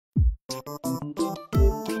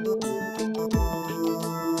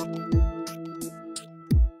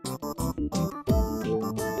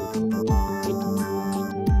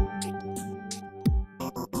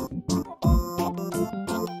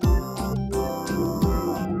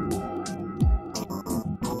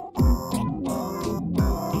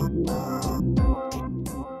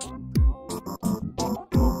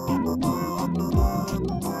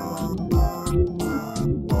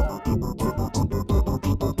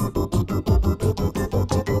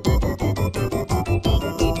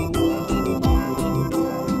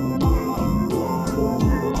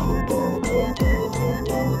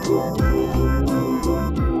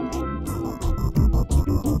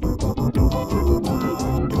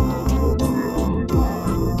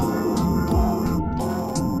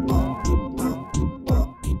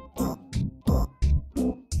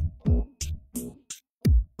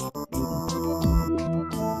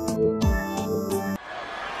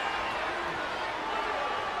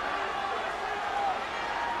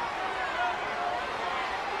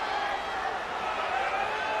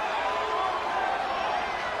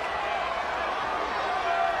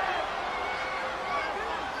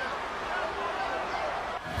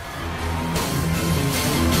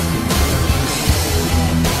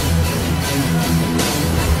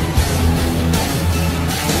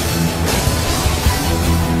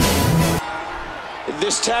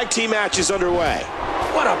This tag team match is underway.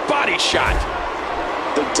 What a body shot.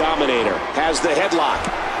 The Dominator has the headlock.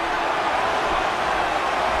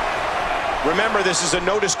 Remember, this is a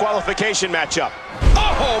no disqualification matchup.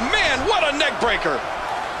 Oh, man, what a neck breaker.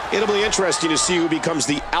 It'll be interesting to see who becomes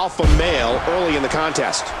the alpha male early in the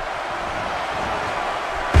contest.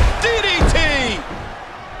 DDT!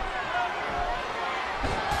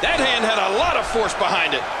 That hand had a lot of force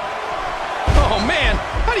behind it. Oh, man,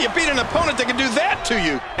 how do you beat an opponent that can do that to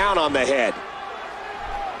you? Down on the head.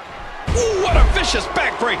 Ooh, what a vicious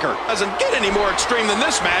backbreaker. Doesn't get any more extreme than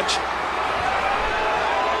this match.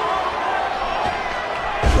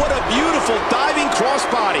 What a beautiful diving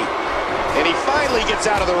crossbody. And he finally gets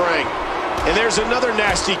out of the ring. And there's another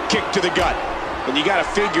nasty kick to the gut. And you gotta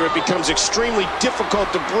figure it becomes extremely difficult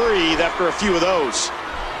to breathe after a few of those.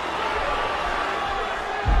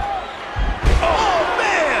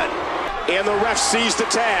 And the ref sees the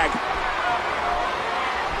tag.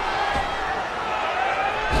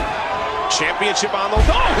 Championship on the...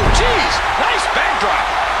 Oh, geez! Nice backdrop.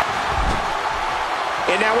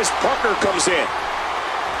 And now his partner comes in.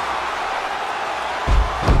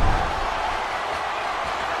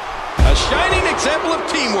 A shining example of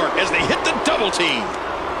teamwork as they hit the double team.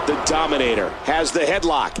 The Dominator has the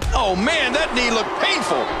headlock. Oh, man, that knee looked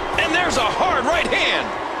painful. And there's a hard right hand.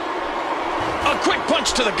 A quick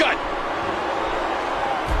punch to the gut.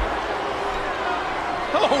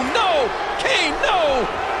 Oh, no! Kane, no!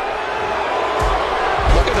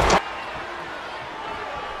 Look at the...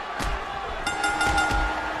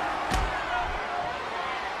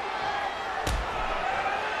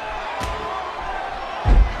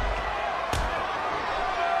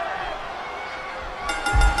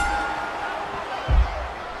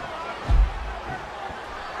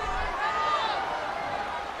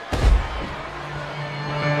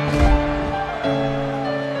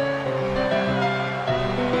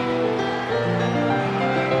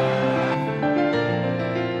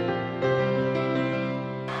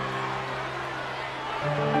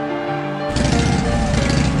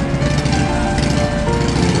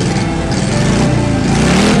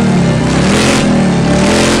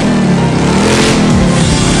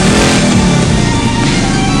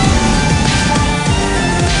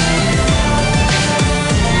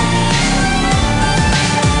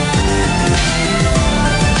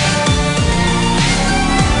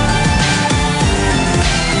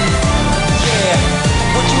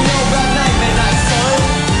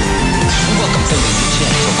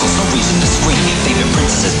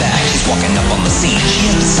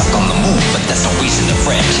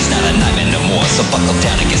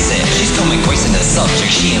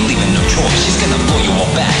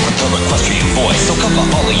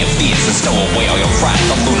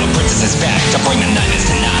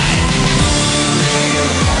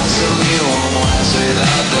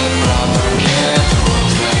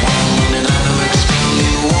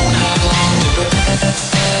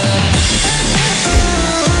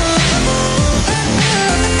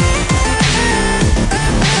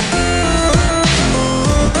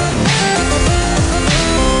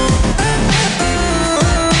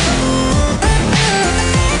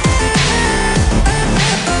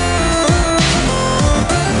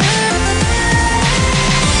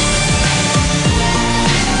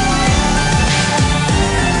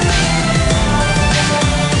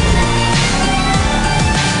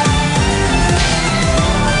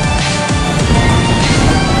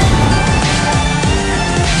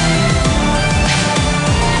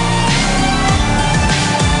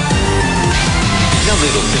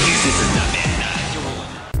 little things different.